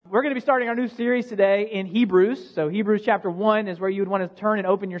We're going to be starting our new series today in Hebrews. So Hebrews chapter 1 is where you would want to turn and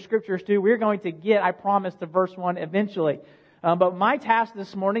open your scriptures to. We're going to get, I promise, to verse 1 eventually. But my task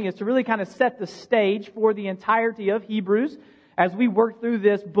this morning is to really kind of set the stage for the entirety of Hebrews as we work through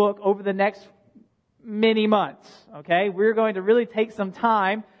this book over the next many months. Okay, we're going to really take some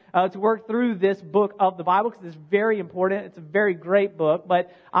time to work through this book of the Bible because it's very important. It's a very great book.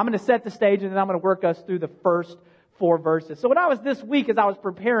 But I'm going to set the stage and then I'm going to work us through the first 4 verses. So when I was this week, as I was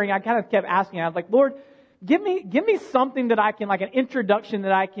preparing, I kind of kept asking, I was like, Lord, give me something that I can, like an introduction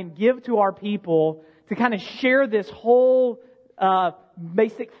that I can give to our people to kind of share this whole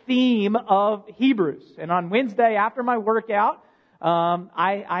basic theme of Hebrews. And on Wednesday, after my workout,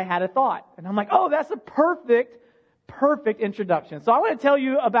 I had a thought. And I'm like, oh, that's a perfect introduction. So I want to tell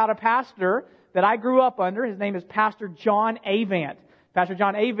you about a pastor that I grew up under. His name is Pastor John Avant. Pastor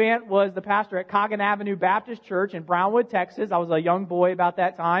John Avant was the pastor at Coggin Avenue Baptist Church in Brownwood, Texas. I was a young boy about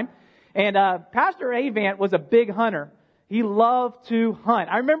that time. And Pastor Avant was a big hunter. He loved to hunt.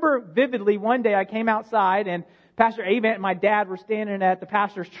 I remember vividly one day I came outside and Pastor Avant and my dad were standing at the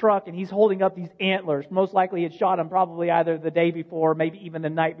pastor's truck and he's holding up these antlers. Most likely he had shot them probably either the day before, maybe even the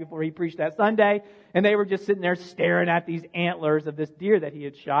night before he preached that Sunday. And they were just sitting there staring at these antlers of this deer that he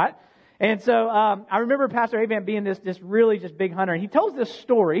had shot. And so I remember Pastor Avant being this really big hunter. And he tells this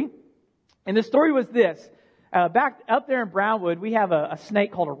story. And the story was this. Back up there in Brownwood, we have a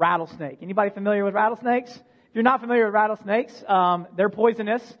snake called a rattlesnake. Anybody familiar with rattlesnakes? If you're not familiar with rattlesnakes, they're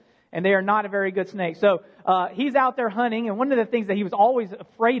poisonous. And they are not a very good snake. So he's out there hunting. And one of the things that he was always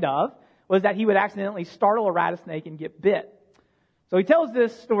afraid of was that he would accidentally startle a rattlesnake and get bit. So he tells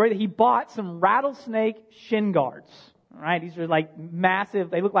this story that he bought some rattlesnake shin guards. All right, these are like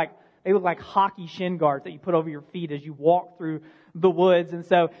massive. They look like hockey shin guards that you put over your feet as you walk through the woods. And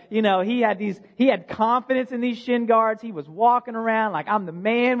so, he had confidence in these shin guards. He was walking around like, I'm the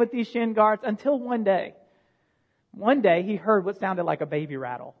man with these shin guards, until one day he heard what sounded like a baby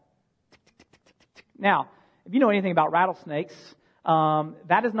rattle. Now, if you know anything about rattlesnakes,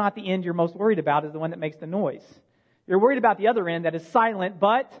 that is not the end you're most worried about, is the one that makes the noise. You're worried about the other end that is silent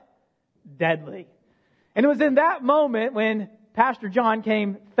but deadly. And it was in that moment when Pastor John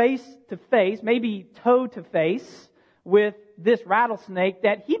came face to face, maybe toe to face, with this rattlesnake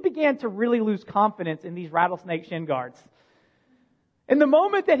that he began to really lose confidence in these rattlesnake shin guards. In the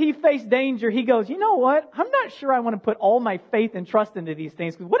moment that he faced danger, he goes, you know what? I'm not sure I want to put all my faith and trust into these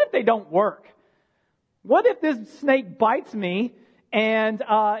things, because what if they don't work? What if this snake bites me and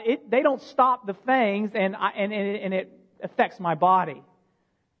they don't stop the fangs and it affects my body?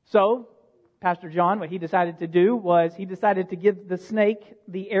 So Pastor John, what he decided to do was he decided to give the snake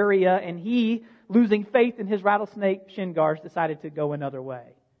the area, and he, losing faith in his rattlesnake shin guards, decided to go another way.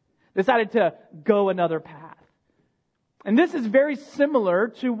 Decided to go another path. And this is very similar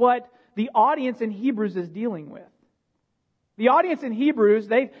to what the audience in Hebrews is dealing with. The audience in Hebrews,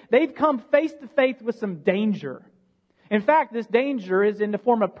 they've come face to face with some danger. In fact, this danger is in the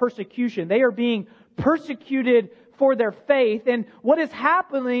form of persecution. They are being persecuted for their faith. And what is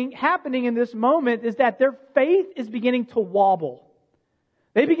happening in this moment is that their faith is beginning to wobble.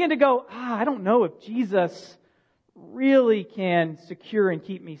 They begin to go, I don't know if Jesus really can secure and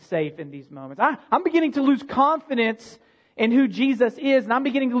keep me safe in these moments. I'm beginning to lose confidence in who Jesus is, and I'm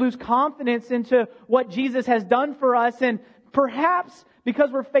beginning to lose confidence into what Jesus has done for us. And perhaps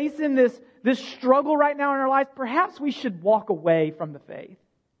because we're facing this struggle right now in our lives, perhaps we should walk away from the faith.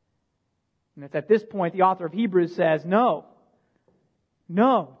 And it's at this point the author of Hebrews says, no,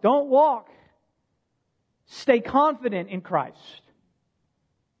 don't walk. Stay confident in Christ.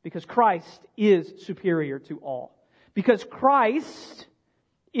 Because Christ is superior to all. Because Christ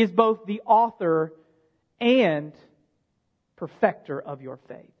is both the author and perfecter of your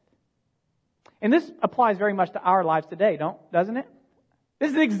faith. And this applies very much to our lives today, doesn't it?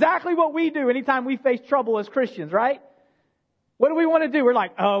 This is exactly what we do anytime we face trouble as Christians, right? What do we want to do? We're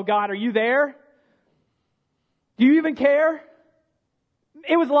like, oh God, are you there? Do you even care?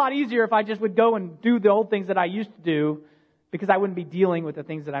 It was a lot easier if I just would go and do the old things that I used to do, because I wouldn't be dealing with the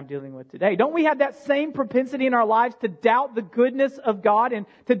things that I'm dealing with today. Don't we have that same propensity in our lives to doubt the goodness of God and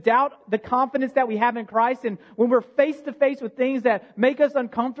to doubt the confidence that we have in Christ? And when we're face to face with things that make us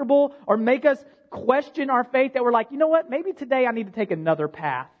uncomfortable or make us question our faith, that we're like, you know what? Maybe today I need to take another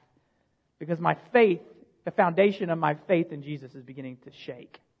path, because my faith, the foundation of my faith in Jesus, is beginning to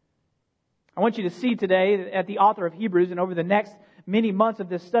shake. I want you to see today at the author of Hebrews, and over the next many months of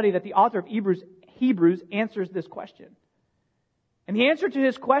this study, that the author of Hebrews answers this question. And the answer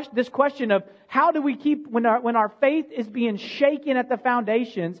to this question of how do we keep, when our faith is being shaken at the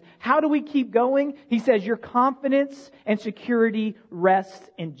foundations, how do we keep going? He says, your confidence and security rests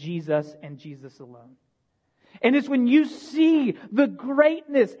in Jesus and Jesus alone. And it's when you see the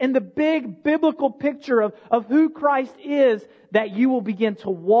greatness and the big biblical picture of who Christ is that you will begin to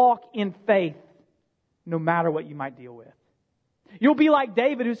walk in faith no matter what you might deal with. You'll be like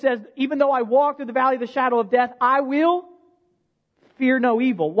David, who says, even though I walk through the valley of the shadow of death, I will fear no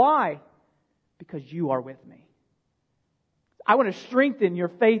evil. Why? Because you are with me. I want to strengthen your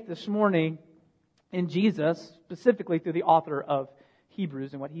faith this morning in Jesus, specifically through the author of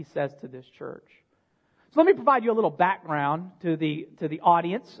Hebrews and what he says to this church. So let me provide you a little background to the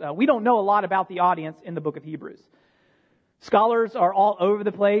audience. We don't know a lot about the audience in the book of Hebrews. Scholars are all over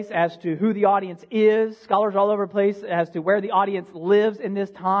the place as to who the audience is. Scholars are all over the place as to where the audience lives in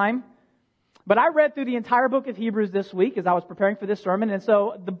this time. But I read through the entire book of Hebrews this week as I was preparing for this sermon. And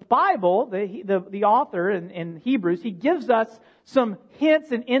so the Bible, the author in Hebrews, he gives us some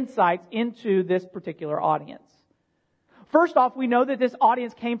hints and insights into this particular audience. First off, we know that this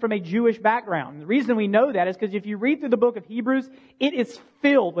audience came from a Jewish background. The reason we know that is because if you read through the book of Hebrews, it is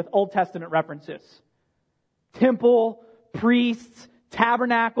filled with Old Testament references. Temple, priests,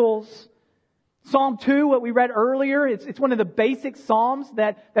 tabernacles. Psalm 2, what we read earlier, it's one of the basic psalms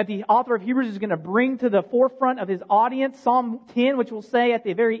that the author of Hebrews is going to bring to the forefront of his audience. Psalm 10, which we'll say at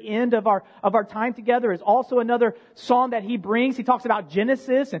the very end of our time together, is also another psalm that he brings. He talks about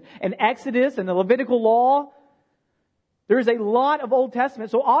Genesis and Exodus and the Levitical law. There is a lot of Old Testament.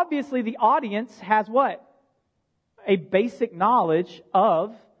 So obviously the audience has what? A basic knowledge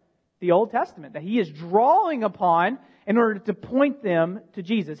of the Old Testament that he is drawing upon in order to point them to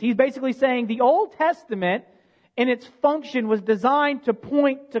Jesus. He's basically saying the Old Testament in its function was designed to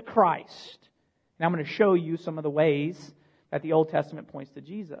point to Christ. And I'm going to show you some of the ways that the Old Testament points to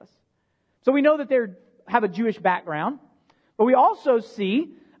Jesus. So we know that they have a Jewish background, but we also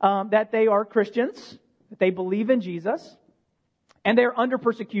see that they are Christians, that they believe in Jesus, and they're under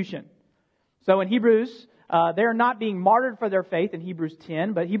persecution. So in Hebrews, they're not being martyred for their faith in Hebrews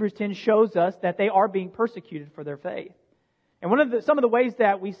 10, but Hebrews 10 shows us that they are being persecuted for their faith. And some of the ways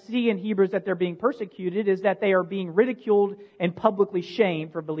that we see in Hebrews that they're being persecuted is that they are being ridiculed and publicly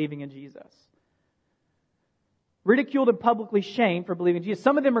shamed for believing in Jesus. Ridiculed and publicly shamed for believing in Jesus.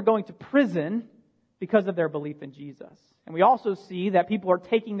 Some of them are going to prison because of their belief in Jesus. And we also see that people are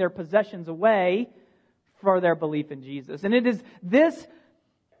taking their possessions away for their belief in Jesus. And it is this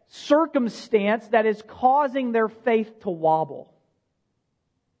circumstance that is causing their faith to wobble.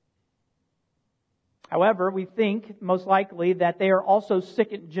 However, we think most likely that they are also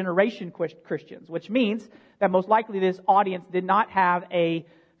second generation Christians, which means that most likely this audience did not have a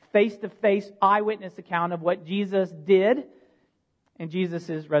face-to-face eyewitness account of what Jesus did in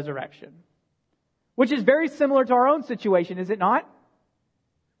Jesus' resurrection. Which is very similar to our own situation, is it not?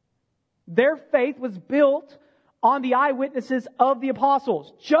 Their faith was built on the eyewitnesses of the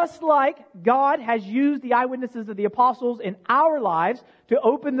apostles. Just like God has used the eyewitnesses of the apostles in our lives to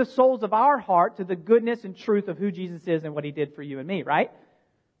open the souls of our heart to the goodness and truth of who Jesus is and what He did for you and me, right?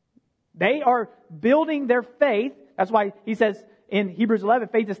 They are building their faith. That's why he says in Hebrews 11,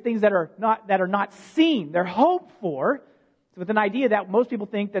 faith is things that are not seen. They're hoped for. With an idea that most people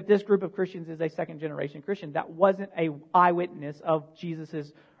think that this group of Christians is a second generation Christian. That wasn't a eyewitness of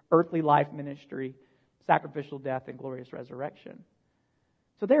Jesus' earthly life ministry, sacrificial death, and glorious resurrection.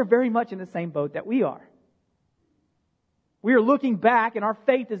 So they're very much in the same boat that we are. We are looking back, and our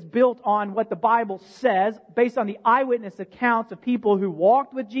faith is built on what the Bible says, based on the eyewitness accounts of people who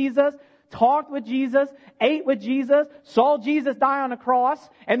walked with Jesus, talked with Jesus, ate with Jesus, saw Jesus die on a cross,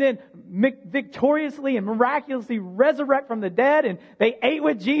 and then victoriously and miraculously resurrect from the dead, and they ate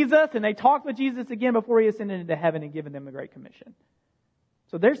with Jesus, and they talked with Jesus again before He ascended into heaven and given them the Great Commission.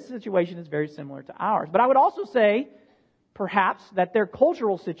 So their situation is very similar to ours. But I would also say, perhaps, that their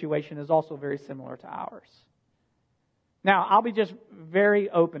cultural situation is also very similar to ours. Now, I'll be just very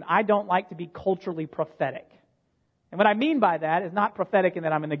open. I don't like to be culturally prophetic. And what I mean by that is not prophetic in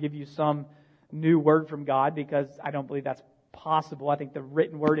that I'm going to give you some new word from God, because I don't believe that's possible. I think the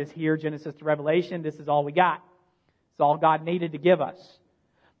written word is here, Genesis to Revelation. This is all we got. It's all God needed to give us.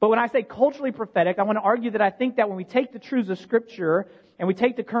 But when I say culturally prophetic, I want to argue that I think that when we take the truths of Scripture and we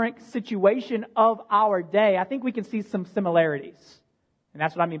take the current situation of our day, I think we can see some similarities. And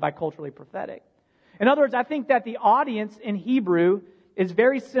that's what I mean by culturally prophetic. In other words, I think that the audience in Hebrew is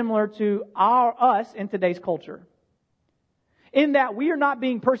very similar to us in today's culture. In that we are not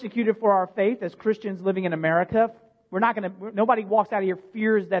being persecuted for our faith as Christians living in America. Nobody walks out of here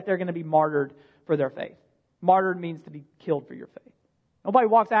fears that they're going to be martyred for their faith. Martyred means to be killed for your faith. Nobody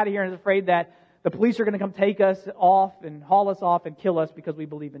walks out of here and is afraid that the police are going to come take us off and haul us off and kill us because we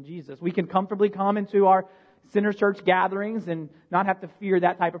believe in Jesus. We can comfortably come into our Center Church gatherings and not have to fear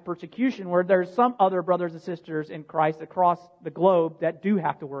that type of persecution, where there's some other brothers and sisters in Christ across the globe that do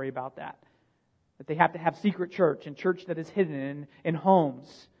have to worry about that. That they have to have secret church and church that is hidden in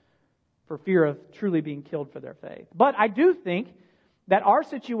homes for fear of truly being killed for their faith. But I do think that our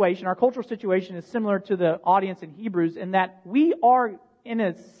situation, our cultural situation, is similar to the audience in Hebrews in that we are in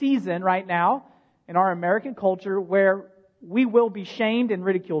a season right now in our American culture where we will be shamed and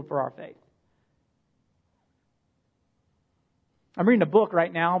ridiculed for our faith. I'm reading a book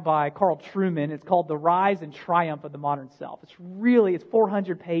right now by Carl Trueman. It's called The Rise and Triumph of the Modern Self. It's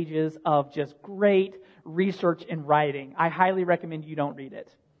 400 pages of just great research and writing. I highly recommend you don't read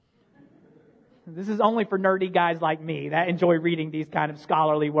it. This is only for nerdy guys like me that enjoy reading these kind of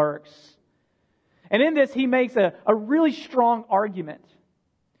scholarly works. And in this, he makes a really strong argument.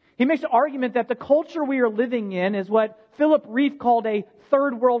 He makes the argument that the culture we are living in is what Philip Reith called a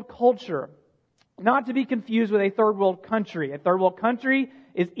third world culture. Not to be confused with a third world country. A third world country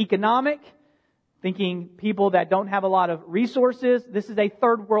is economic, thinking people that don't have a lot of resources. This is a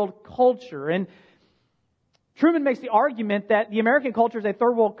third world culture. And Trueman makes the argument that the American culture is a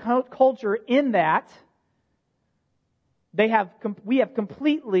third world culture in that we have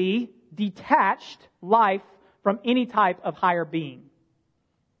completely detached life from any type of higher being.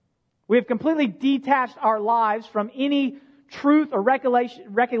 We have completely detached our lives from any truth or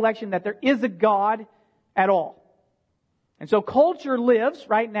recollection that there is a God at all. And so culture lives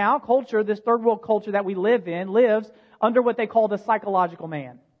right now, this third world culture that we live in, lives under what they call the psychological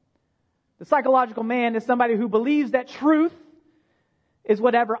man. The psychological man is somebody who believes that truth is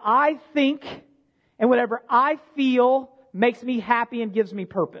whatever I think and whatever I feel makes me happy and gives me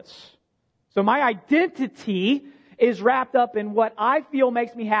purpose. So my identity is wrapped up in what I feel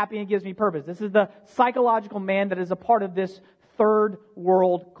makes me happy and gives me purpose. This is the psychological man that is a part of this third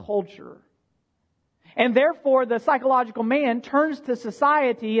world culture. And therefore, the psychological man turns to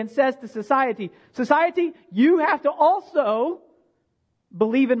society and says to society, you have to also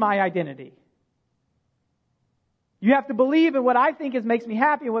believe in my identity. You have to believe in what I think makes me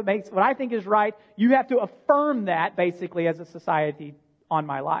happy and what I think is right. You have to affirm that, basically, as a society on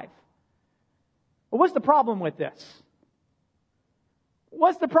my life. Well, what's the problem with this?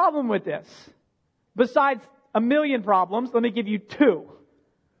 What's the problem with this? Besides a million problems, let me give you two.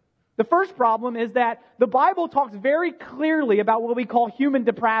 The first problem is that the Bible talks very clearly about what we call human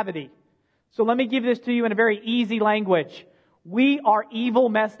depravity. So let me give this to you in a very easy language. We are evil,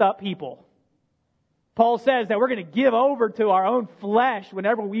 messed up people. Paul says that we're going to give over to our own flesh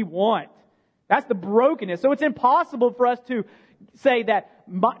whenever we want. That's the brokenness. So it's impossible for us to say that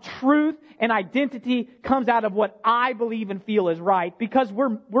truth and identity comes out of what I believe and feel is right, because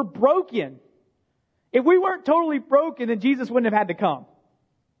we're broken. If we weren't totally broken, then Jesus wouldn't have had to come.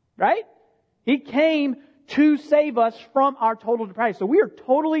 Right? He came to save us from our total depravity. So we are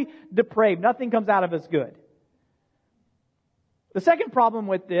totally depraved. Nothing comes out of us good. The second problem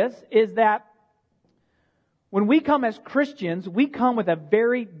with this is that when we come as Christians, we come with a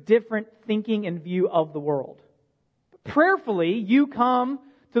very different thinking and view of the world. Prayerfully, you come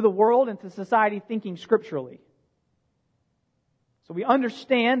to the world and to society thinking scripturally. So we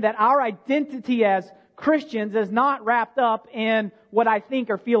understand that our identity as Christians is not wrapped up in what I think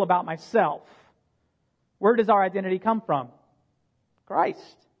or feel about myself. Where does our identity come from? Christ.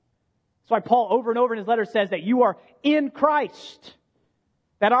 That's why Paul over and over in his letter says that you are in Christ.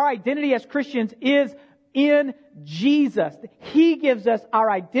 That our identity as Christians is in Jesus. He gives us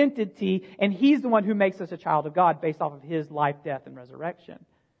our identity, and He's the one who makes us a child of God based off of His life, death, and resurrection.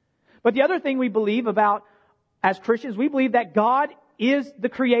 But the other thing we believe about as Christians, we believe that God is the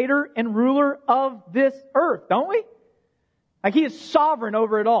creator and ruler of this earth, don't we? Like He is sovereign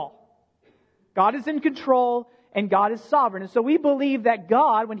over it all. God is in control and God is sovereign. And so we believe that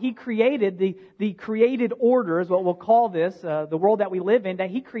God, when He created the created order, is what we'll call this, the world that we live in, that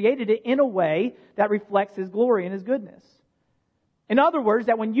He created it in a way that reflects His glory and His goodness. In other words,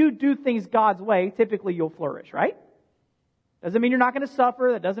 that when you do things God's way, typically you'll flourish, right? Doesn't mean you're not going to suffer.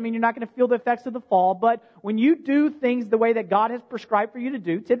 That doesn't mean you're not going to feel the effects of the fall. But when you do things the way that God has prescribed for you to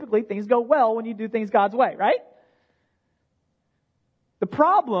do, typically things go well when you do things God's way, right? The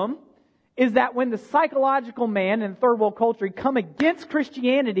problem is that when the psychological man and third world culture come against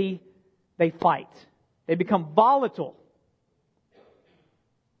Christianity, they fight. They become volatile.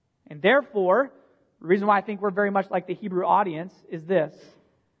 And therefore, the reason why I think we're very much like the Hebrew audience is this.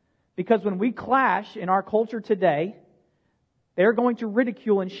 Because when we clash in our culture today, they're going to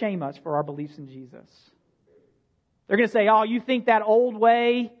ridicule and shame us for our beliefs in Jesus. They're going to say, oh, you think that old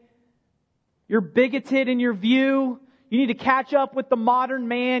way? You're bigoted in your view. You need to catch up with the modern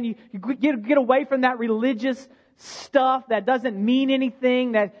man. You get away from that religious stuff that doesn't mean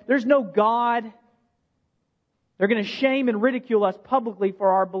anything, that there's no God. They're going to shame and ridicule us publicly for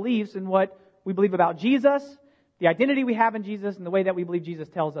our beliefs and what we believe about Jesus, the identity we have in Jesus, and the way that we believe Jesus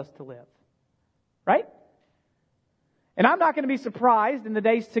tells us to live. Right? And I'm not going to be surprised in the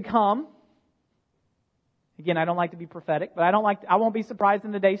days to come. Again, I don't like to be prophetic, but I won't be surprised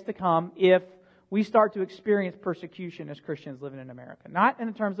in the days to come if we start to experience persecution as Christians living in America. Not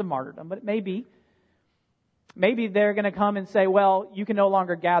in terms of martyrdom, but maybe they're going to come and say, well, you can no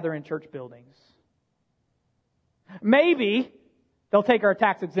longer gather in church buildings. Maybe they'll take our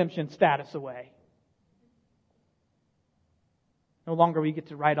tax exemption status away. No longer will you get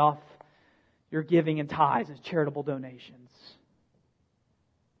to write off your giving and tithes as charitable donations.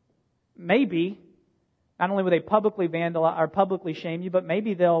 Maybe, not only will they publicly vandalize or publicly shame you, but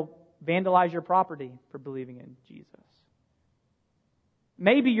maybe they'll vandalize your property for believing in Jesus.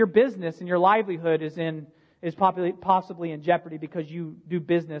 Maybe your business and your livelihood is possibly in jeopardy because you do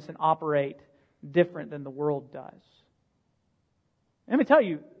business and operate different than the world does. Let me tell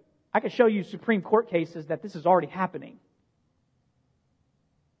you, I can show you Supreme Court cases that this is already happening.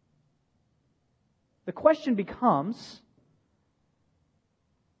 The question becomes,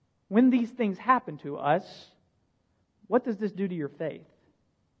 when these things happen to us, what does this do to your faith?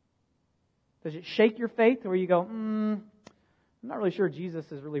 Does it shake your faith, or you go, I'm not really sure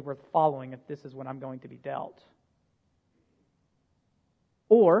Jesus is really worth following if this is what I'm going to be dealt?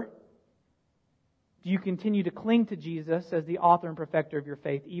 Or do you continue to cling to Jesus as the author and perfecter of your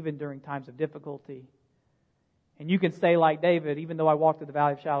faith even during times of difficulty? And you can say like David, even though I walk through the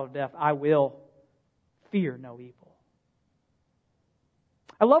valley of shadow of death, I will fear no evil.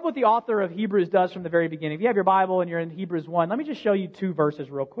 I love what the author of Hebrews does from the very beginning. If you have your Bible and you're in Hebrews 1, let me just show you 2 verses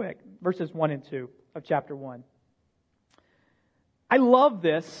real quick. Verses 1 and 2 of chapter 1. I love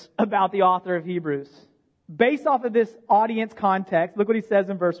this about the author of Hebrews. Based off of this audience context, look what he says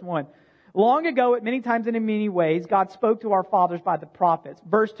in verse 1. Long ago, at many times and in many ways, God spoke to our fathers by the prophets.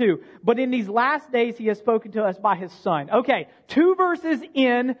 Verse 2. But in these last days, He has spoken to us by His Son. Okay, 2 verses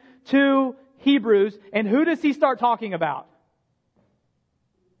in to Hebrews, and who does He start talking about?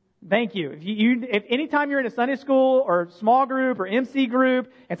 Thank you. If anytime you're in a Sunday school or small group or MC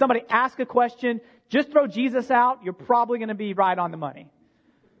group and somebody asks a question, just throw Jesus out, you're probably going to be right on the money.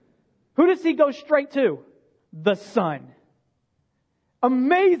 Who does He go straight to? The Son.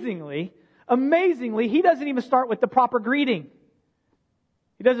 Amazingly, He doesn't even start with the proper greeting.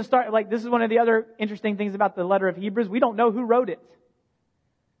 He doesn't start, this is one of the other interesting things about the letter of Hebrews. We don't know who wrote it.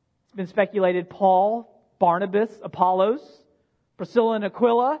 It's been speculated Paul, Barnabas, Apollos, Priscilla and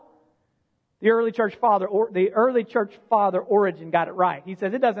Aquila. The early church father Origen got it right. He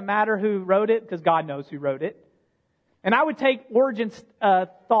says it doesn't matter who wrote it because God knows who wrote it. And I would take Origen's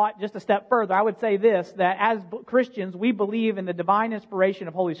thought just a step further. I would say this, that as Christians, we believe in the divine inspiration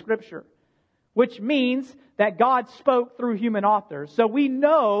of Holy Scripture, which means that God spoke through human authors. So we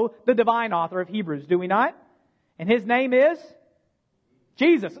know the divine author of Hebrews, do we not? And His name is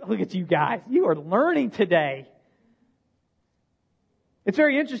Jesus. Look at you guys. You are learning today. It's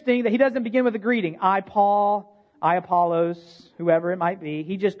very interesting that he doesn't begin with a greeting. I, Paul, I, Apollos, whoever it might be.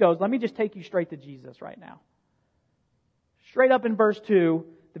 He just goes, let me just take you straight to Jesus right now. Straight up in verse 2,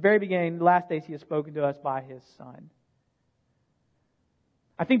 the very beginning, the last days He has spoken to us by His Son.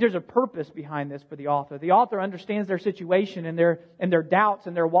 I think there's a purpose behind this for the author. The author understands their situation and their doubts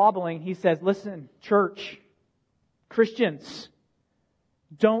and their wobbling. He says, listen, church, Christians,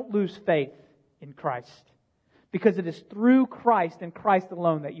 don't lose faith in Christ. Because it is through Christ and Christ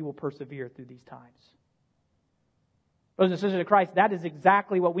alone that you will persevere through these times. Brothers and sisters of Christ, that is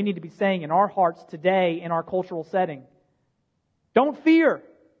exactly what we need to be saying in our hearts today in our cultural setting. Don't fear.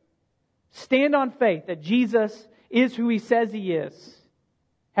 Stand on faith that Jesus is who He says He is.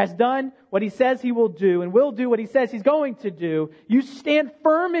 Has done what He says He will do and will do what He says He's going to do. You stand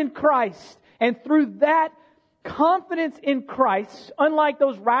firm in Christ, and through that confidence in Christ, unlike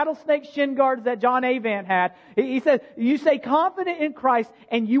those rattlesnake shin guards that John Avant had, he said, you stay confident in Christ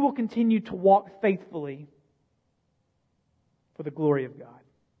and you will continue to walk faithfully for the glory of God.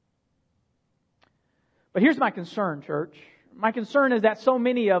 But here's my concern, church. My concern is that so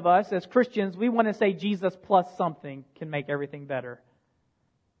many of us as Christians, we want to say Jesus plus something can make everything better.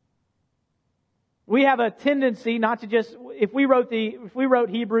 We have a tendency not to just, if we wrote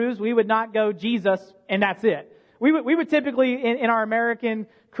Hebrews, we would not go Jesus and that's it. We would typically, in our American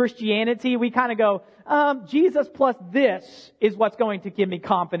Christianity, we kind of go, Jesus plus this is what's going to give me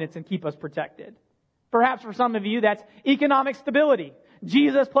confidence and keep us protected. Perhaps for some of you, that's economic stability.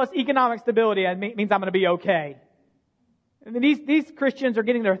 Jesus plus economic stability means I'm going to be okay. I mean, these Christians are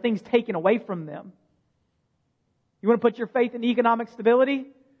getting their things taken away from them. You want to put your faith in economic stability?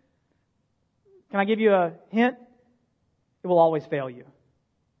 Can I give you a hint? It will always fail you.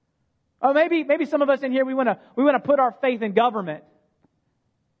 Or maybe some of us in here, we want to put our faith in government.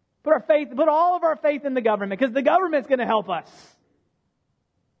 Put all of our faith in the government, because the government's going to help us.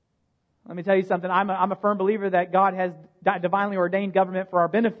 Let me tell you something. I'm a firm believer that God has divinely ordained government for our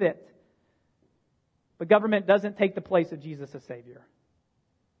benefit. But government doesn't take the place of Jesus as Savior.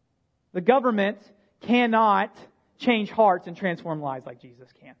 The government cannot change hearts and transform lives like Jesus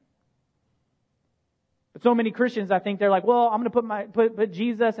can. But so many Christians, I think they're like, well, I'm going to put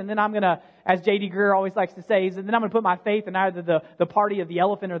Jesus, and then I'm going to, as J.D. Greear always likes to say, and then I'm going to put my faith in either the party of the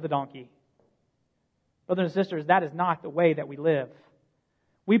elephant or the donkey. Brothers and sisters, that is not the way that we live.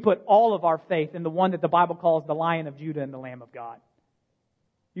 We put all of our faith in the one that the Bible calls the Lion of Judah and the Lamb of God.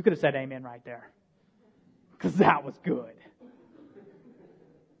 You could have said amen right there, because that was good.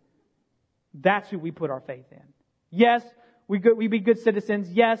 That's who we put our faith in. Yes, we be good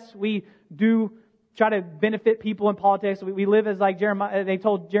citizens. Yes, we do try to benefit people in politics. We live as like Jeremiah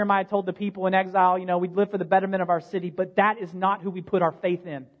told the people in exile, we live for the betterment of our city, but that is not who we put our faith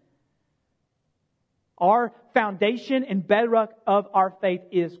in. Our foundation and bedrock of our faith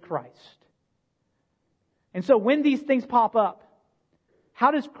is Christ. And so when these things pop up,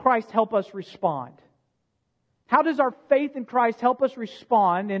 how does Christ help us respond? How does our faith in Christ help us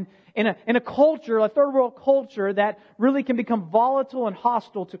respond in a culture, a third world culture that really can become volatile and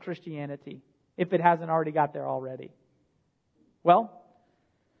hostile to Christianity, if it hasn't already got there already? Well,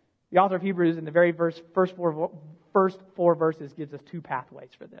 the author of Hebrews in the very first four verses gives us two pathways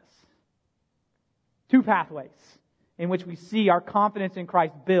for this. Two pathways in which we see our confidence in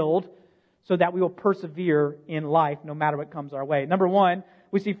Christ build so that we will persevere in life no matter what comes our way. Number one,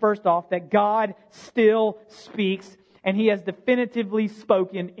 we see first off that God still speaks, and He has definitively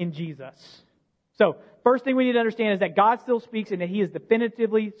spoken in Jesus. So, first thing we need to understand is that God still speaks and that He has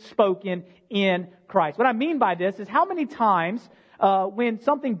definitively spoken in Christ. What I mean by this is how many times when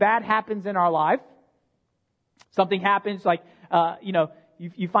something bad happens in our life, something happens like,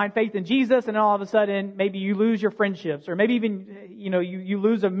 you find faith in Jesus, and then all of a sudden, maybe you lose your friendships, or maybe even, you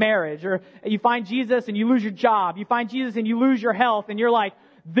lose a marriage, or you find Jesus and you lose your job. You find Jesus and you lose your health, and you're like,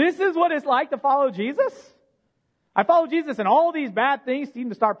 this is what it's like to follow Jesus? I follow Jesus and all these bad things seem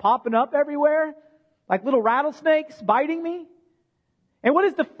to start popping up everywhere, like little rattlesnakes biting me. And what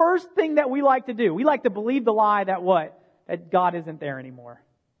is the first thing that we like to do? We like to believe the lie that what? That God isn't there anymore.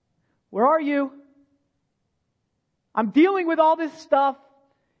 Where are you? I'm dealing with all this stuff,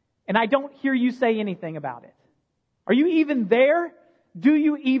 and I don't hear you say anything about it. Are you even there? Do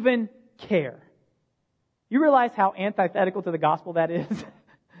you even care? You realize how antithetical to the gospel that is?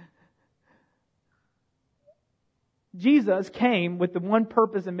 Jesus came with the one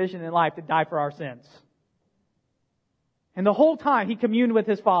purpose and mission in life, to die for our sins. And the whole time He communed with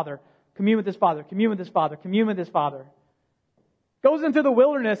His Father, communed with His Father, communed with His Father, communed with His Father. Goes into the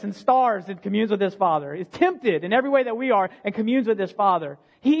wilderness and starves and communes with His Father. Is tempted in every way that we are and communes with His Father.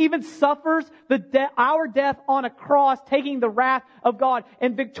 He even suffers our death on a cross, taking the wrath of God,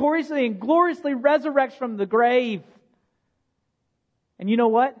 and victoriously and gloriously resurrects from the grave. And you know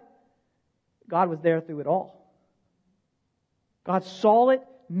what? God was there through it all. God saw it,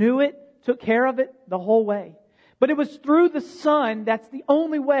 knew it, took care of it the whole way. But it was through the Son that's the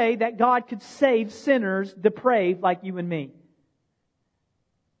only way that God could save sinners depraved like you and me.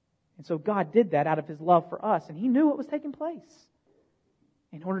 And so God did that out of His love for us, and He knew what was taking place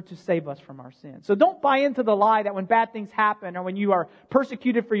in order to save us from our sins. So don't buy into the lie that when bad things happen or when you are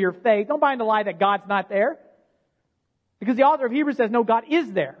persecuted for your faith, don't buy into the lie that God's not there. Because the author of Hebrews says, no, God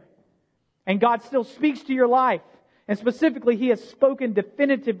is there. And God still speaks to your life. And specifically, He has spoken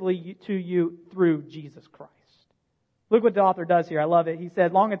definitively to you through Jesus Christ. Look what the author does here. I love it. He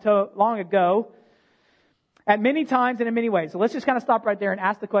said, long ago, at many times and in many ways. So let's just kind of stop right there and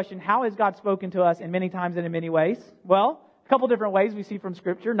ask the question, how has God spoken to us in many times and in many ways? Well, a couple different ways we see from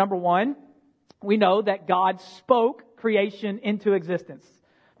Scripture. Number one, we know that God spoke creation into existence.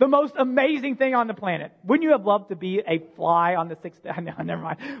 The most amazing thing on the planet. Wouldn't you have loved to be a fly on the sixth day? No, never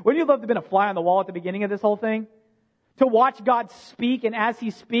mind. Wouldn't you have loved to have been a fly on the wall at the beginning of this whole thing? To watch God speak, and as He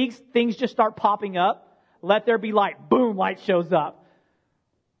speaks, things just start popping up. Let there be light. Boom, light shows up.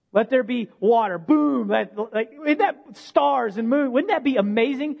 Let there be water. Boom. Isn't that stars and moon? Wouldn't that be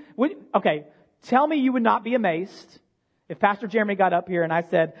amazing? Okay, tell me you would not be amazed if Pastor Jeremy got up here and I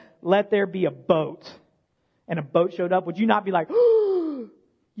said, let there be a boat. And a boat showed up. Would you not be like, oh,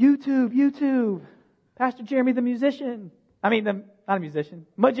 YouTube. Pastor Jeremy the musician. Not a musician,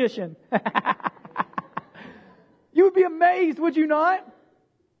 magician. You would be amazed, would you not?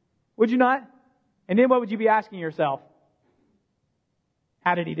 Would you not? And then what would you be asking yourself?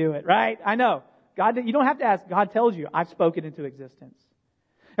 How did he do it, right? I know. God, you don't have to ask. God tells you, I've spoken into existence.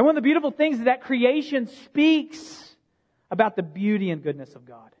 And one of the beautiful things is that creation speaks about the beauty and goodness of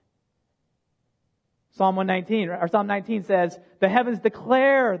God. Psalm 19 says, the heavens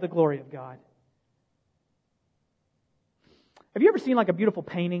declare the glory of God. Have you ever seen like a beautiful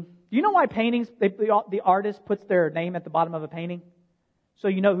painting? Do you know why paintings, the artist puts their name at the bottom of a painting? So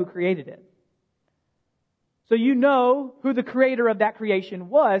you know who created it. So you know who the creator of that creation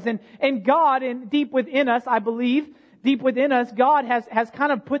was. And God, and deep within us, I believe, deep within us, God has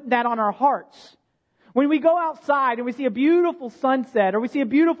kind of put that on our hearts. When we go outside and we see a beautiful sunset, or we see a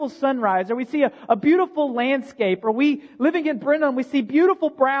beautiful sunrise, or we see a beautiful landscape, or we, living in Brenham, we see beautiful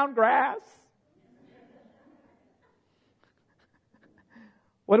brown grass.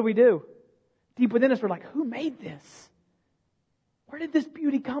 What do? Deep within us, we're like, who made this? Where did this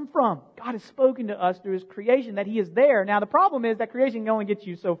beauty come from? God has spoken to us through His creation that He is there. Now, the problem is that creation can only get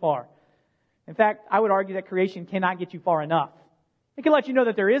you so far. In fact, I would argue that creation cannot get you far enough. It can let you know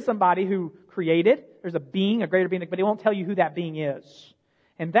that there is somebody who created. There's a being, a greater being, but it won't tell you who that being is.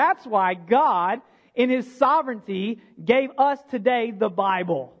 And that's why God, in His sovereignty, gave us today the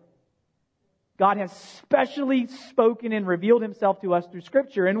Bible. God has specially spoken and revealed Himself to us through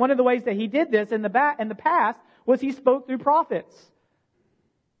Scripture. And one of the ways that He did this in the past was He spoke through prophets.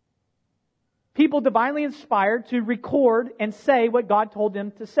 People divinely inspired to record and say what God told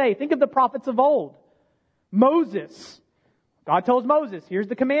them to say. Think of the prophets of old. Moses. God tells Moses, here's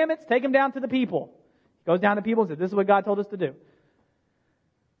the commandments, take them down to the people. He goes down to people and says, this is what God told us to do.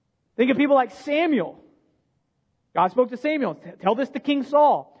 Think of people like Samuel. God spoke to Samuel, tell this to King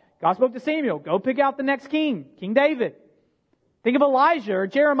Saul. God spoke to Samuel, go pick out the next king, King David. Think of Elijah or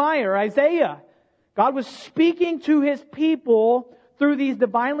Jeremiah or Isaiah. God was speaking to His people through these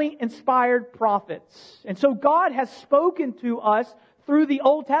divinely inspired prophets. And so God has spoken to us through the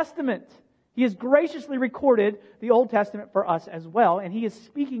Old Testament. He has graciously recorded the Old Testament for us as well, and He is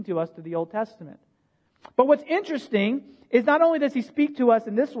speaking to us through the Old Testament. But what's interesting is not only does He speak to us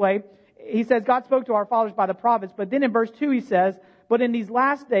in this way, He says God spoke to our fathers by the prophets, but then in verse 2 He says, but in these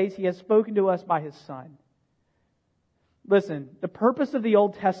last days He has spoken to us by His Son. Listen, the purpose of the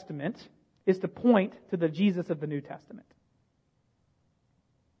Old Testament is to point to the Jesus of the New Testament.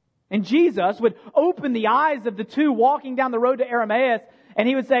 And Jesus would open the eyes of the two walking down the road to Emmaus, and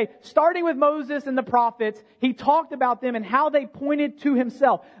He would say, starting with Moses and the prophets, He talked about them and how they pointed to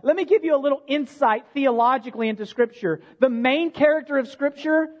Himself. Let me give you a little insight theologically into Scripture. The main character of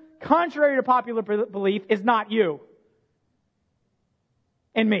Scripture, contrary to popular belief, is not you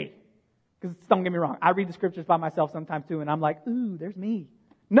and me. Because don't get me wrong, I read the Scriptures by myself sometimes too, and I'm like, ooh, there's me.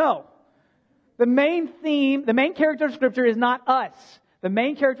 No. The main theme, the main character of Scripture is not us. The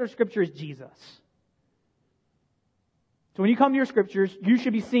main character of Scripture is Jesus. So when you come to your Scriptures, you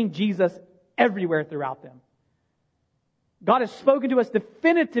should be seeing Jesus everywhere throughout them. God has spoken to us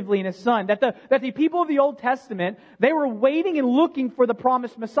definitively in His Son. That the people of the Old Testament, they were waiting and looking for the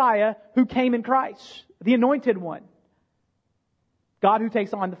promised Messiah who came in Christ, the Anointed One. God who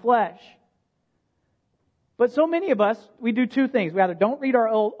takes on the flesh. But so many of us, we do two things. We either don't read our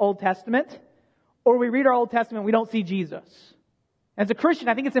Old Testament, or we read our Old Testament and we don't see Jesus. As a Christian,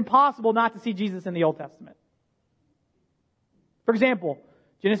 I think it's impossible not to see Jesus in the Old Testament. For example,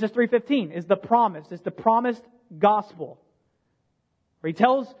 Genesis 3:15 is the promise. It's the promised gospel. Where He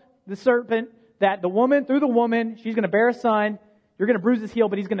tells the serpent that through the woman, she's going to bear a son. You're going to bruise his heel,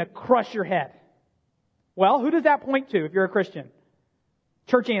 but he's going to crush your head. Well, who does that point to if you're a Christian?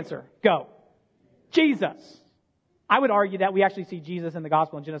 Church answer. Go. Jesus. I would argue that we actually see Jesus in the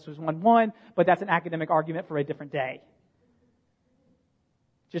gospel in Genesis 1:1, but that's an academic argument for a different day.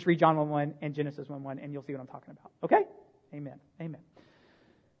 Just read John 1:1 and Genesis 1:1 and you'll see what I'm talking about. Okay? Amen. Amen.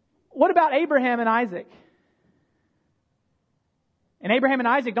 What about Abraham and Isaac? In Abraham and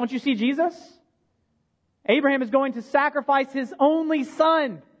Isaac, don't you see Jesus? Abraham is going to sacrifice his only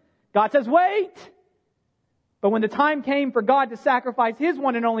son. God says, wait! But when the time came for God to sacrifice His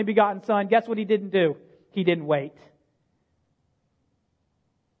one and only begotten Son, guess what He didn't do? He didn't wait.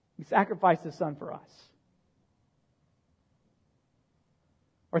 He sacrificed His Son for us.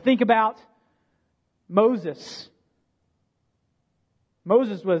 Or think about Moses.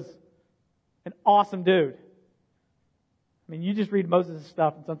 Moses was an awesome dude. I mean, you just read Moses'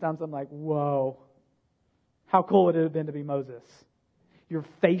 stuff and sometimes I'm like, whoa. How cool would it have been to be Moses? Your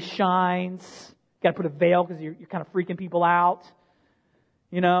face shines. You got to put a veil because you're kind of freaking people out.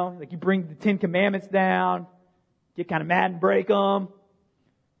 You know, like you bring the 10 Commandments down, get kind of mad and break them.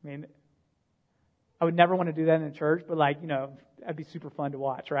 I mean, I would never want to do that in a church, but like, you know, that'd be super fun to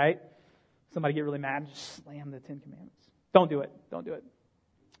watch, right? Somebody get really mad and just slam the 10 Commandments. Don't do it. Don't do it.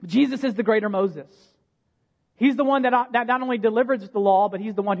 Jesus is the greater Moses. He's the one that not only delivers the law, but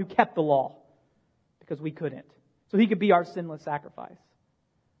He's the one who kept the law because we couldn't. So He could be our sinless sacrifice.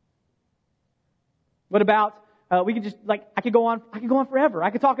 What about, we could just, like, I could go on forever.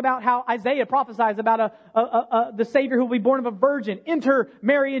 I could talk about how Isaiah prophesies about the Savior who will be born of a virgin. Enter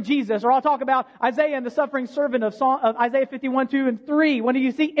Mary and Jesus. Or I'll talk about Isaiah and the suffering servant of Isaiah 51, 2 and 3. When do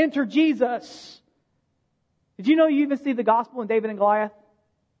you see enter Jesus? Did you know you even see the gospel in David and Goliath?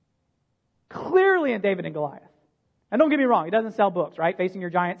 Clearly in David and Goliath. And don't get me wrong, He doesn't sell books, right? Facing Your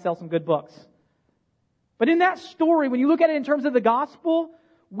Giant sells some good books. But in that story, when you look at it in terms of the gospel,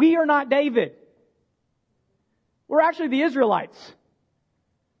 we are not David. We're actually the Israelites.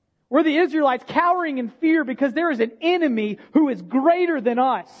 We're the Israelites cowering in fear because there is an enemy who is greater than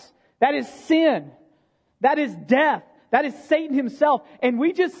us. That is sin. That is death. That is Satan himself. And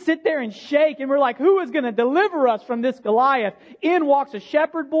we just sit there and shake and we're like, who is going to deliver us from this Goliath? In walks a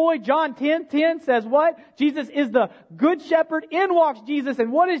shepherd boy. John 10:10 says what? Jesus is the good shepherd. In walks Jesus.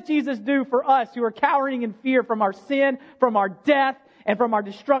 And what does Jesus do for us who are cowering in fear from our sin, from our death, and from our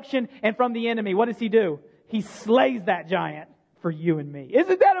destruction, and from the enemy? What does He do? He slays that giant for you and me.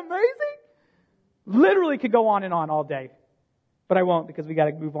 Isn't that amazing? Literally could go on and on all day. But I won't because we got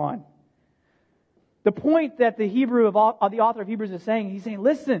to move on. The point that the author of Hebrews is saying, he's saying,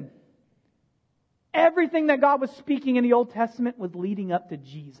 listen, everything that God was speaking in the Old Testament was leading up to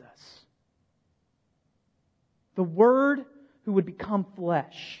Jesus. The Word who would become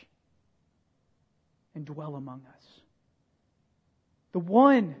flesh and dwell among us. The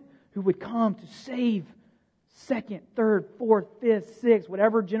one who would come to save second, third, fourth, fifth, sixth,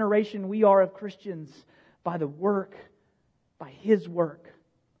 whatever generation we are of Christians, by His work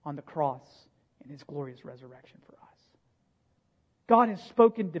on the cross and His glorious resurrection for us. God has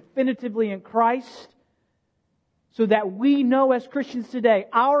spoken definitively in Christ so that we know as Christians today,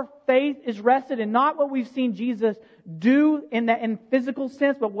 our faith is rested in not what we've seen Jesus do in physical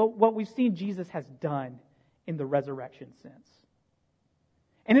sense, but what we've seen Jesus has done in the resurrection sense.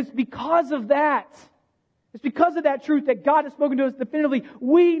 And it's because of that. It's because of that truth that God has spoken to us definitively.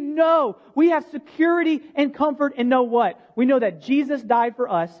 We know, we have security and comfort and know what? We know that Jesus died for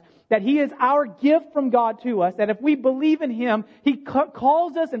us, that He is our gift from God to us, that if we believe in Him, He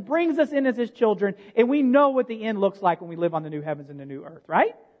calls us and brings us in as His children, and we know what the end looks like when we live on the new heavens and the new earth,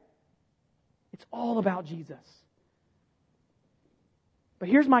 right? It's all about Jesus. But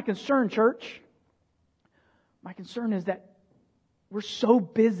here's my concern, church. My concern is that we're so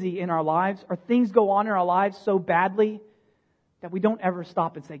busy in our lives, or things go on in our lives so badly that we don't ever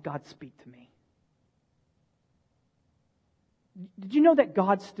stop and say, God, speak to me. Did you know that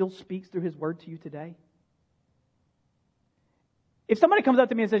God still speaks through His Word to you today? If somebody comes up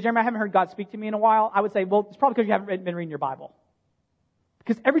to me and says, Jeremy, I haven't heard God speak to me in a while, I would say, well, it's probably because you haven't been reading your Bible.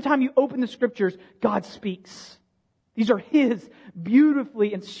 Because every time you open the Scriptures, God speaks. These are His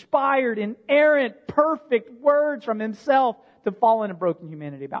beautifully inspired, inerrant, perfect words from Himself to fallen and broken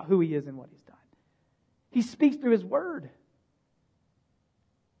humanity about who He is and what He's done. He speaks through His Word.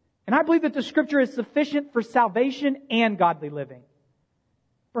 And I believe that the Scripture is sufficient for salvation and godly living.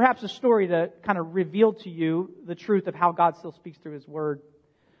 Perhaps a story to kind of reveal to you the truth of how God still speaks through His Word.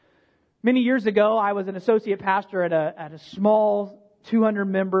 Many years ago, I was an associate pastor at a small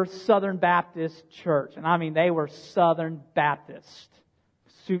 200-member Southern Baptist church. And I mean, they were Southern Baptist.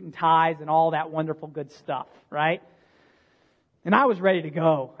 Suit and ties and all that wonderful good stuff, right? And I was ready to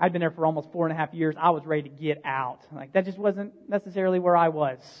go. I'd been there for almost 4.5 years. I was ready to get out. Like, that just wasn't necessarily where I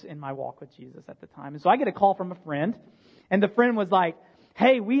was in my walk with Jesus at the time. And so I get a call from a friend, and the friend was like,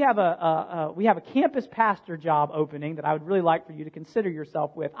 hey, we have a campus pastor job opening that I would really like for you to consider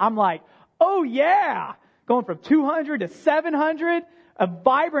yourself with. I'm like, oh yeah! Going from 200 to 700,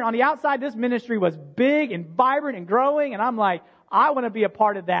 vibrant. On the outside, this ministry was big and vibrant and growing, and I'm like, I want to be a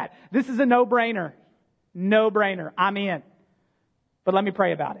part of that. This is a no-brainer. No-brainer. I'm in. But let me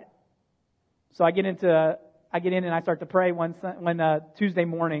pray about it. So I get in and I start to pray one Tuesday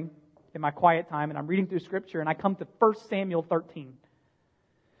morning in my quiet time, and I'm reading through Scripture, and I come to 1 Samuel 13.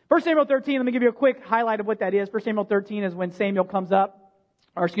 1 Samuel 13, let me give you a quick highlight of what that is. 1 Samuel 13 is when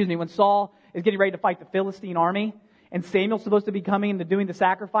when Saul is getting ready to fight the Philistine army. And Samuel's supposed to be coming and doing the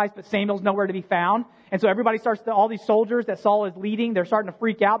sacrifice, but Samuel's nowhere to be found. And so everybody all these soldiers that Saul is leading, they're starting to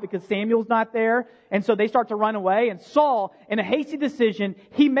freak out because Samuel's not there. And so they start to run away. And Saul, in a hasty decision,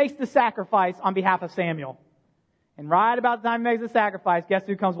 he makes the sacrifice on behalf of Samuel. And right about the time he makes the sacrifice, guess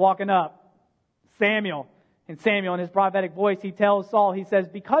who comes walking up? Samuel. And Samuel, in his prophetic voice, he tells Saul, he says,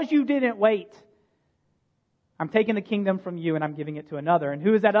 because you didn't wait, I'm taking the kingdom from you and I'm giving it to another. And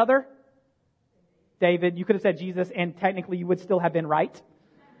who is that other? David. You could have said Jesus, and technically you would still have been right.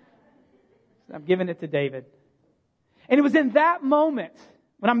 I'm giving it to David. And it was in that moment,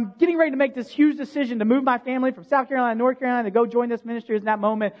 when I'm getting ready to make this huge decision to move my family from South Carolina to North Carolina to go join this ministry, is in that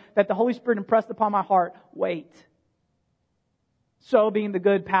moment that the Holy Spirit impressed upon my heart, wait. So being the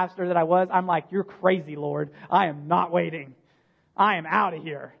good pastor that I was, I'm like, you're crazy, Lord. I am not waiting. I am out of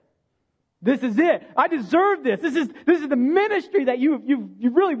here. This is it. I deserve this. This is the ministry that you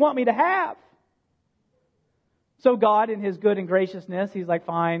really want me to have. So God, in His good and graciousness, He's like,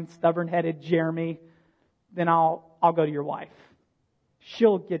 fine, stubborn-headed Jeremy, then I'll go to your wife.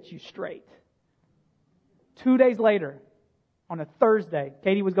 She'll get you straight. 2 days later, on a Thursday,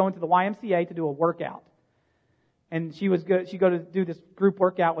 Katie was going to the YMCA to do a workout. And she'd go to do this group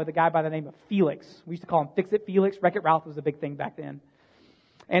workout with a guy by the name of Felix. We used to call him Fix-It Felix. Wreck-It Ralph was a big thing back then.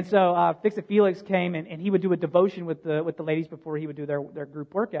 And so Fix-It Felix came and he would do a devotion with the ladies before he would do their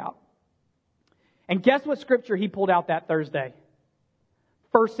group workout. And guess what scripture he pulled out that Thursday?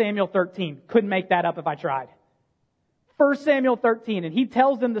 1 Samuel 13. Couldn't make that up if I tried. 1 Samuel 13. And he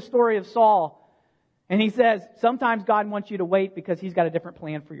tells them the story of Saul. And he says, sometimes God wants you to wait because He's got a different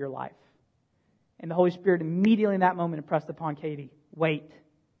plan for your life. And the Holy Spirit immediately in that moment impressed upon Katie, wait.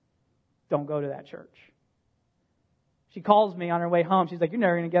 Don't go to that church. She calls me on her way home. She's like, you're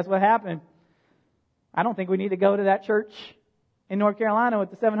never going to guess what happened. I don't think we need to go to that church in North Carolina with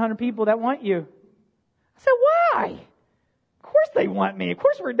the 700 people that want you. I said, why? Of course they want me. Of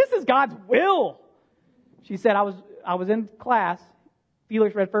course this is God's will. She said, I was in class.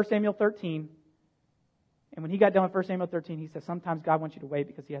 Felix read 1 Samuel 13. And when he got done with 1 Samuel 13, he said, sometimes God wants you to wait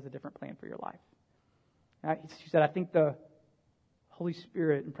because He has a different plan for your life. She said, I think the Holy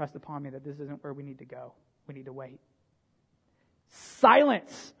Spirit impressed upon me that this isn't where we need to go. We need to wait.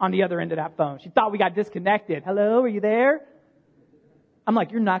 Silence on the other end of that phone. She thought we got disconnected. Hello, are you there? I'm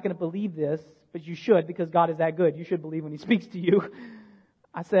like, you're not going to believe this, but you should because God is that good. You should believe when He speaks to you.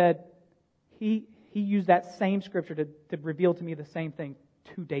 I said, He used that same scripture to reveal to me the same thing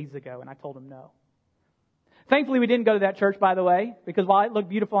 2 days ago, and I told him no. Thankfully, we didn't go to that church, by the way, because while it looked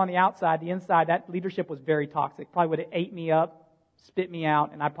beautiful on the outside, the inside, that leadership was very toxic. Probably would have ate me up, spit me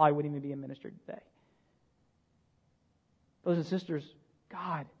out, and I probably wouldn't even be in ministry today. Brothers and sisters,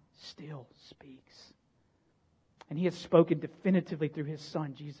 God still speaks. And He has spoken definitively through His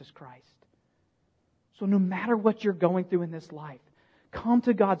Son, Jesus Christ. So no matter what you're going through in this life, come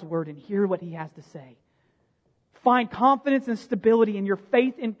to God's Word and hear what He has to say. Find confidence and stability in your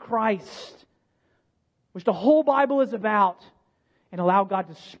faith in Christ, which the whole Bible is about, and allow God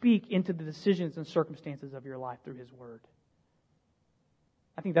to speak into the decisions and circumstances of your life through His Word.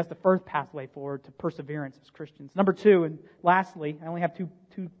 I think that's the first pathway forward to perseverance as Christians. Number 2, and lastly, I only have two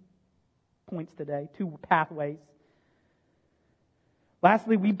points today, 2 pathways.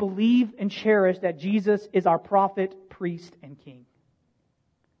 Lastly, we believe and cherish that Jesus is our prophet, priest, and king.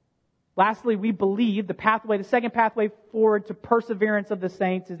 Lastly, we believe the second pathway forward to perseverance of the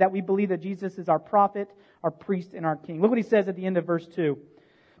saints is that we believe that Jesus is our prophet, our priest, and our king. Look what he says at the end of verse 2.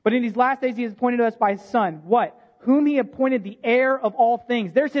 But in these last days He has appointed us by His Son. What? Whom He appointed the heir of all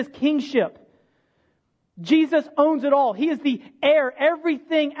things. There's His kingship. Jesus owns it all. He is the heir.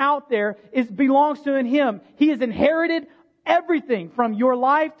 Everything out there belongs to Him. He has inherited everything from your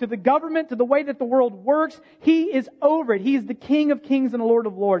life to the government to the way that the world works. He is over it. He is the King of kings and the Lord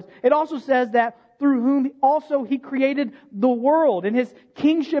of lords. It also says that through whom also He created the world. In His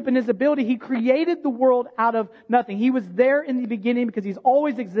kingship and His ability, He created the world out of nothing. He was there in the beginning because He's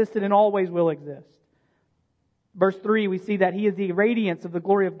always existed and always will exist. Verse 3, we see that He is the radiance of the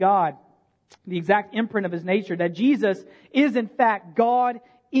glory of God, the exact imprint of His nature, that Jesus is in fact God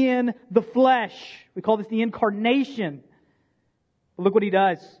in the flesh. We call this the incarnation. But look what He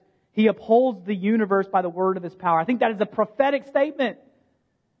does. He upholds the universe by the word of His power. I think that is a prophetic statement.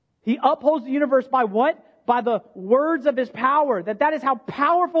 He upholds the universe by what? By the words of His power. That is how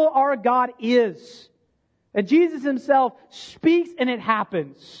powerful our God is. That Jesus Himself speaks and it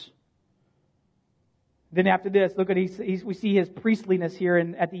happens. Then after this, look at we see His priestliness here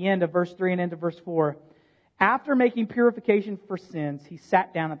at the end of verse 3 and into verse 4. After making purification for sins, He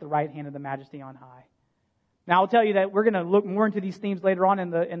sat down at the right hand of the Majesty on high. Now I'll tell you that we're going to look more into these themes later on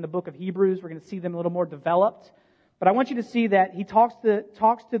in the book of Hebrews. We're going to see them a little more developed. But I want you to see that He talks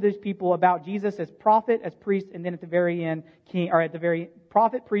to these people about Jesus as prophet, as priest, and then at the very end, king, or at the very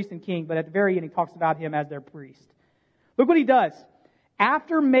prophet, priest, and king. But at the very end, He talks about Him as their priest. Look what He does.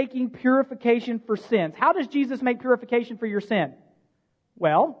 after making purification for sins. How does Jesus make purification for your sin?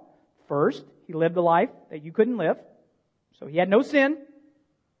 Well, first, He lived a life that you couldn't live. So He had no sin.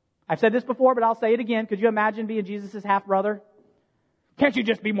 I've said this before, but I'll say it again. Could you imagine being Jesus' half-brother? Can't you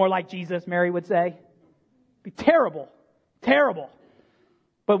just be more like Jesus, Mary would say? Be terrible. Terrible.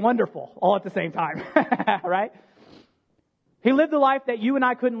 But wonderful all at the same time. Right? He lived a life that you and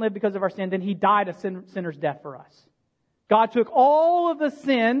I couldn't live because of our sin. Then He died a sinner's death for us. God took all of the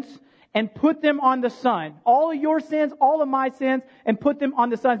sins and put them on the Son. All of your sins, all of my sins, and put them on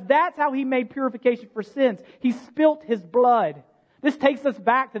the Son. That's how He made purification for sins. He spilt His blood. This takes us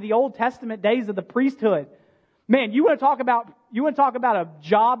back to the Old Testament days of the priesthood. Man, you want to talk about a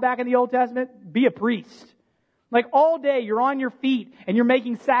job back in the Old Testament? Be a priest. Like all day you're on your feet and you're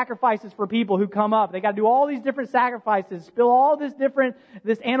making sacrifices for people who come up. They got to do all these different sacrifices, spill all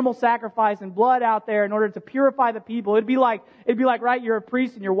this animal sacrifice and blood out there in order to purify the people. It'd be like, right, you're a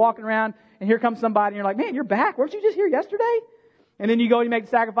priest and you're walking around and here comes somebody and you're like, man, you're back. Weren't you just here yesterday? And then you go and you make the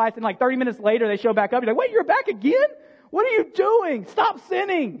sacrifice and like 30 minutes later they show back up. You're like, wait, you're back again? What are you doing? Stop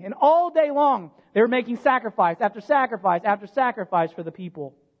sinning. And all day long they were making sacrifice after sacrifice after sacrifice for the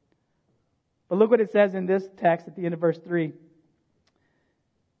people. But look what it says in this text at the end of verse 3.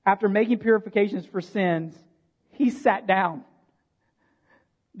 After making purifications for sins, He sat down.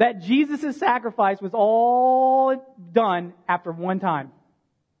 That Jesus' sacrifice was all done after one time.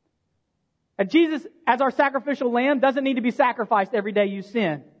 And Jesus, as our sacrificial lamb, doesn't need to be sacrificed every day you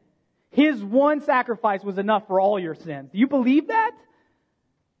sin. His one sacrifice was enough for all your sins. Do you believe that?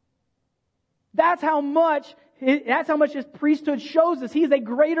 That's how much His priesthood shows us. He is a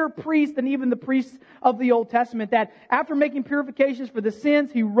greater priest than even the priests of the Old Testament. That after making purifications for the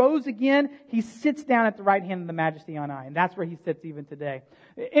sins, He rose again. He sits down at the right hand of the Majesty on high. And that's where He sits even today.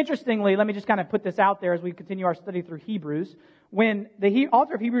 Interestingly, let me just kind of put this out there as we continue our study through Hebrews. When the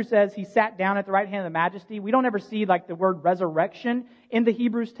author of Hebrews says He sat down at the right hand of the Majesty, we don't ever see like the word resurrection in the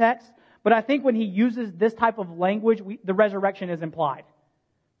Hebrews text. But I think when he uses this type of language, the resurrection is implied.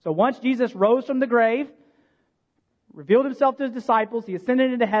 So once Jesus rose from the grave, revealed Himself to His disciples, He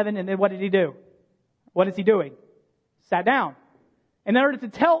ascended into heaven, and then what did He do? What is He doing? Sat down. In order to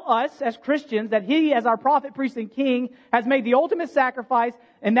tell us as Christians that He, as our prophet, priest, and king, has made the ultimate sacrifice,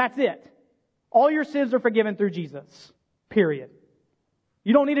 and that's it. All your sins are forgiven through Jesus. Period.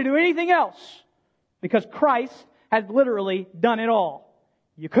 You don't need to do anything else, because Christ has literally done it all.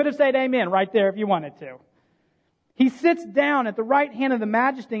 You could have said amen right there if you wanted to. He sits down at the right hand of the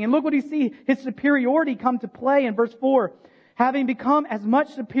Majesty, and look what He sees, His superiority come to play in verse 4. Having become as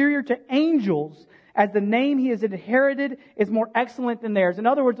much superior to angels as the name He has inherited is more excellent than theirs. In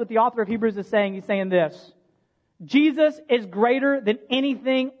other words, what the author of Hebrews is saying, he's saying this: Jesus is greater than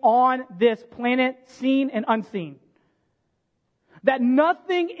anything on this planet, seen and unseen. That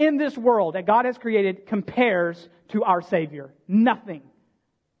nothing in this world that God has created compares to our Savior. Nothing.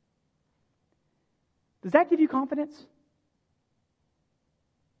 Does that give you confidence?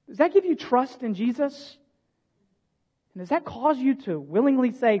 Does that give you trust in Jesus? And does that cause you to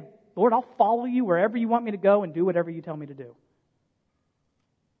willingly say, Lord, I'll follow You wherever You want me to go and do whatever You tell me to do?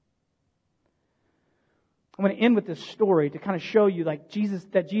 I'm going to end with this story to kind of show you that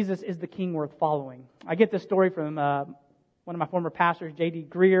Jesus is the King worth following. I get this story from one of my former pastors, J.D.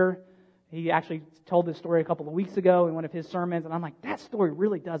 Greer. He actually told this story a couple of weeks ago in one of his sermons, and I'm like, that story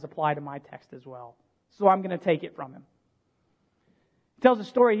really does apply to my text as well. So I'm going to take it from him. He tells a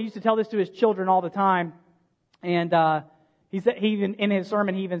story. He used to tell this to his children all the time. And he said, in his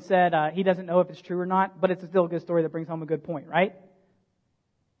sermon, he even said he doesn't know if it's true or not, but it's still a good story that brings home a good point, right?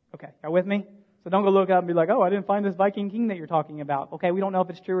 Okay, y'all with me? So don't go look up and be like, oh, I didn't find this Viking king that you're talking about. Okay, we don't know if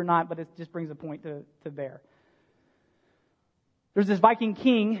it's true or not, but it just brings a point to bear. There's this Viking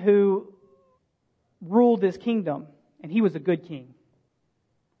king who ruled this kingdom, and he was a good king.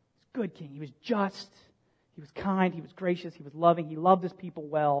 Good king. He was just, he was kind, he was gracious, he was loving, he loved his people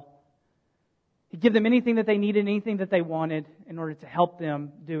well. He'd give them anything that they needed, anything that they wanted in order to help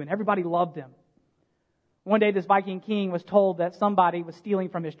them do, and everybody loved him. One day this Viking king was told that somebody was stealing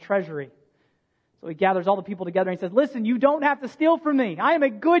from his treasury. So he gathers all the people together and he says, listen, you don't have to steal from me. I am a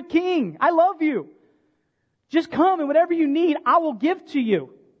good king. I love you. Just come and whatever you need, I will give to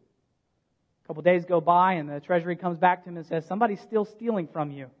you. A couple days go by and the treasury comes back to him and says, somebody's still stealing from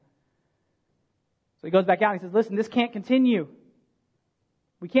you. So he goes back out and he says, listen, this can't continue.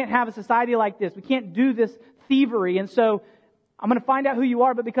 We can't have a society like this. We can't do this thievery. And so I'm going to find out who you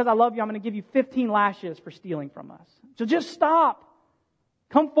are, but because I love you, I'm going to give you 15 lashes for stealing from us. So just stop.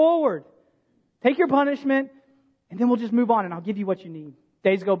 Come forward. Take your punishment, and then we'll just move on, and I'll give you what you need.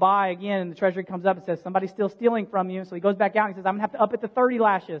 Days go by again, and the treasury comes up and says, somebody's still stealing from you. So he goes back out and he says, I'm going to have to up it to 30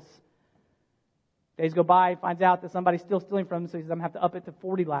 lashes. Days go by, he finds out that somebody's still stealing from him, so he says, I'm going to have to up it to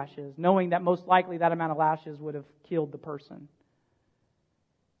 40 lashes, knowing that most likely that amount of lashes would have killed the person.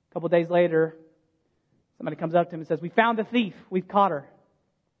 A couple of days later, somebody comes up to him and says, we found the thief. We've caught her.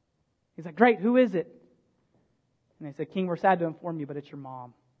 He's like, great, who is it? And they said, King, we're sad to inform you, but it's your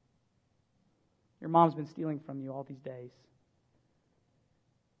mom. Your mom's been stealing from you all these days.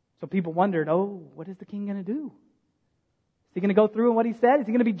 So people wondered, oh, what is the king going to do? Is he going to go through on what he said? Is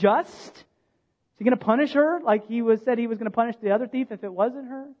he going to be just? Is he going to punish her like said he was going to punish the other thief if it wasn't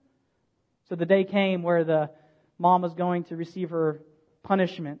her? So the day came where the mom was going to receive her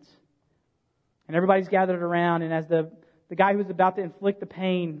punishment. And everybody's gathered around, and as the guy who was about to inflict the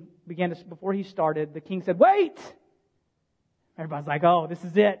pain before he started, the king said, wait! Everybody's like, oh, this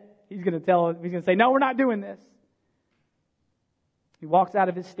is it. He's going to say, no, we're not doing this. He walks out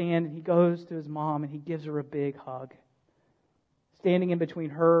of his stand and he goes to his mom and he gives her a big hug, standing in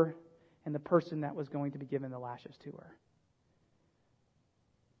between her and the person that was going to be given the lashes to her.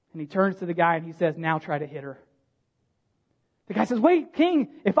 And he turns to the guy and he says, now try to hit her. The guy says, wait, King,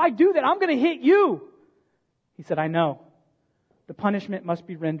 if I do that, I'm going to hit you. He said, I know. The punishment must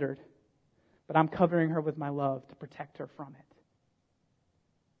be rendered, but I'm covering her with my love to protect her from it.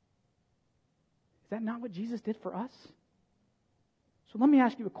 Is that not what Jesus did for us? So let me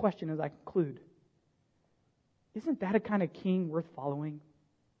ask you a question as I conclude. Isn't that a kind of king worth following,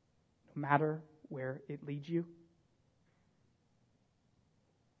 no matter where it leads you?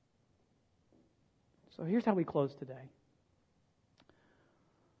 So here's how we close today.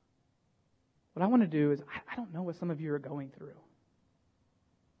 What I want to do is, I don't know what some of you are going through.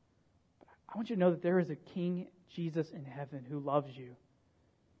 But I want you to know that there is a King Jesus in heaven who loves you,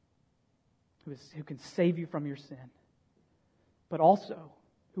 who can save you from your sin, but also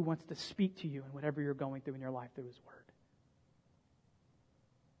who wants to speak to you in whatever you're going through in your life through His Word.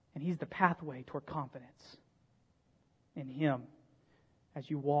 And He's the pathway toward confidence in Him as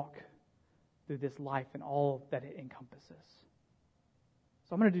you walk through this life and all that it encompasses.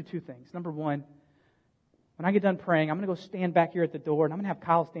 So I'm going to do two things. Number one, when I get done praying, I'm going to go stand back here at the door, and I'm going to have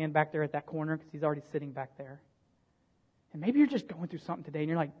Kyle stand back there at that corner because he's already sitting back there. And maybe you're just going through something today, and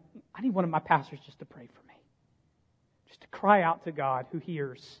you're like, I need one of my pastors just to pray for me. Just to cry out to God who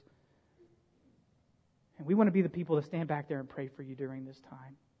hears. And we want to be the people to stand back there and pray for you during this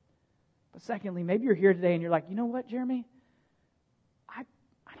time. But secondly, maybe you're here today and you're like, you know what, Jeremy? I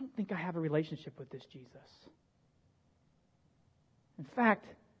don't think I have a relationship with this Jesus. In fact,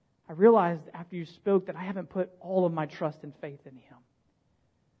 I realized after you spoke that I haven't put all of my trust and faith in Him.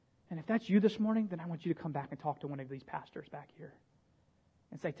 And if that's you this morning, then I want you to come back and talk to one of these pastors back here.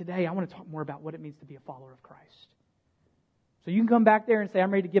 And say, today I want to talk more about what it means to be a follower of Christ. So you can come back there and say,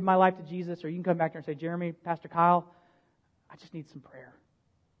 I'm ready to give my life to Jesus. Or you can come back there and say, Jeremy, Pastor Kyle, I just need some prayer.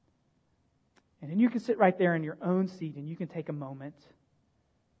 And then you can sit right there in your own seat and you can take a moment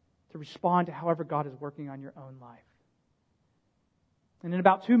to respond to however God is working on your own life. And in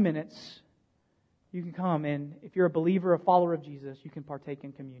about 2 minutes, you can come, and if you're a believer, a follower of Jesus, you can partake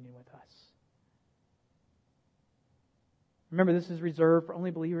in communion with us. Remember, this is reserved for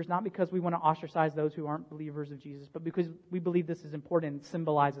only believers, not because we want to ostracize those who aren't believers of Jesus, but because we believe this is important and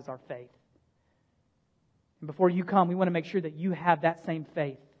symbolizes our faith. And before you come, we want to make sure that you have that same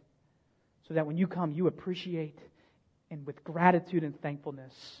faith, so that when you come, you appreciate and with gratitude and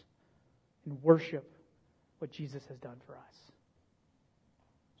thankfulness and worship what Jesus has done for us.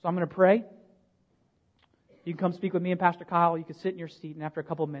 So I'm going to pray. You can come speak with me and Pastor Kyle. You can sit in your seat, and after a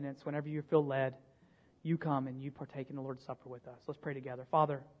couple of minutes, whenever you feel led, you come and you partake in the Lord's Supper with us. Let's pray together.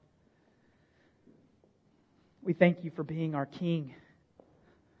 Father, we thank You for being our King,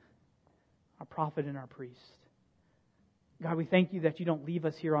 our prophet, and our priest. God, we thank You that You don't leave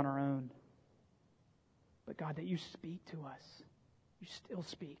us here on our own, but God, that You speak to us. You still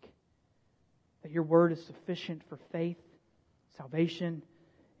speak. That Your word is sufficient for faith, salvation,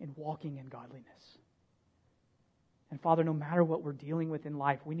 and walking in godliness. And Father, no matter what we're dealing with in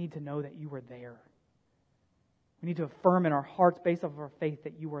life, we need to know that You are there. We need to affirm in our hearts, based off of our faith,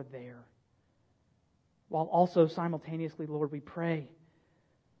 that You are there. While also simultaneously, Lord, we pray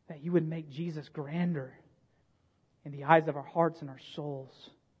that You would make Jesus grander in the eyes of our hearts and our souls.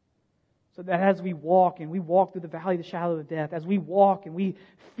 So that as we walk, and we walk through the valley of the shadow of death, as we walk and we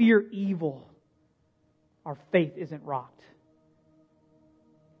fear evil, our faith isn't rocked.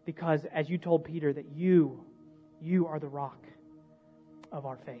 Because as You told Peter, that You are the rock of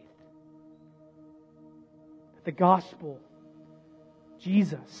our faith. That the gospel,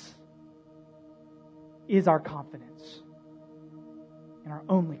 Jesus, is our confidence. and our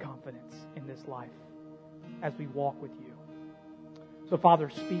only confidence in this life as we walk with you. So, Father,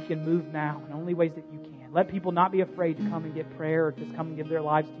 speak and move now in only ways that you can. Let people not be afraid to come and get prayer or to come and give their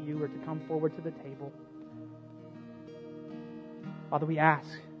lives to you or to come forward to the table. Father, we ask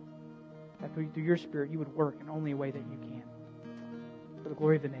that through your Spirit you would work in only a way that you can. For the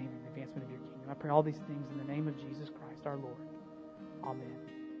glory of the name and advancement of your kingdom. I pray all these things in the name of Jesus Christ our Lord. Amen.